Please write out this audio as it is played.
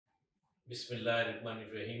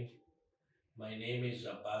Bismillahirrahmanirrahim. My name is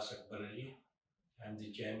Abbas Akberali. I'm the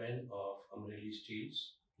chairman of Amreli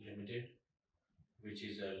Steels Limited, which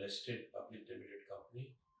is a listed public limited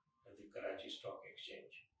company at the Karachi Stock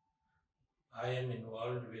Exchange. I am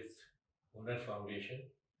involved with Hunar Foundation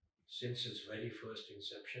since its very first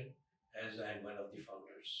inception, as I am one of the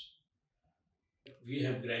founders. We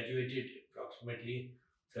have graduated approximately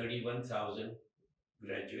 31,000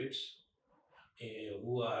 graduates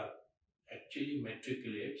who are actually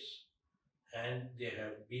matriculates, and they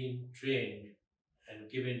have been trained and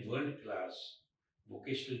given world-class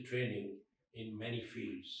vocational training in many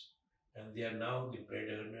fields, and they are now the bread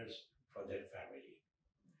earners for their family.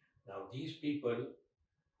 Now, these people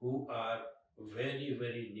who are very,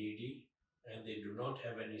 very needy and they do not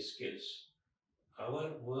have any skills,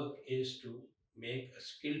 our work is to make a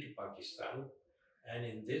skilled Pakistan, and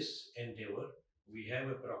in this endeavor, we have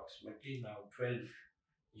approximately now 12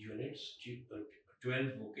 units, 12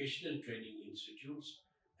 vocational training institutes,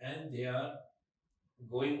 and they are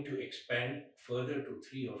going to expand further to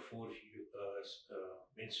three or four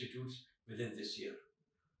institutes within this year.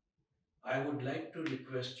 I would like to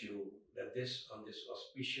request you that on this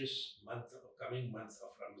auspicious coming month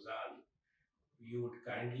of Ramadan, you would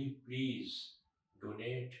kindly please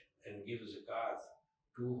donate and give zakat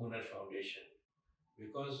to Hunar Foundation,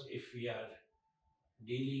 because if we are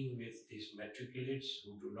dealing with these matriculates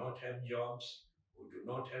who do not have jobs, who do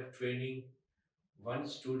not have training, one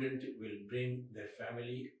student will bring their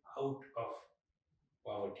family out of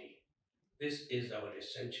poverty. This is our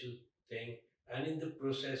essential thing. And in the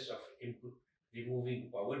process of removing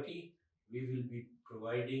poverty, we will be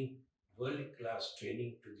providing world-class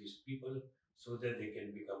training to these people so that they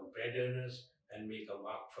can become bread earners and make a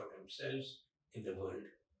mark for themselves in the world.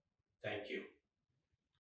 Thank you.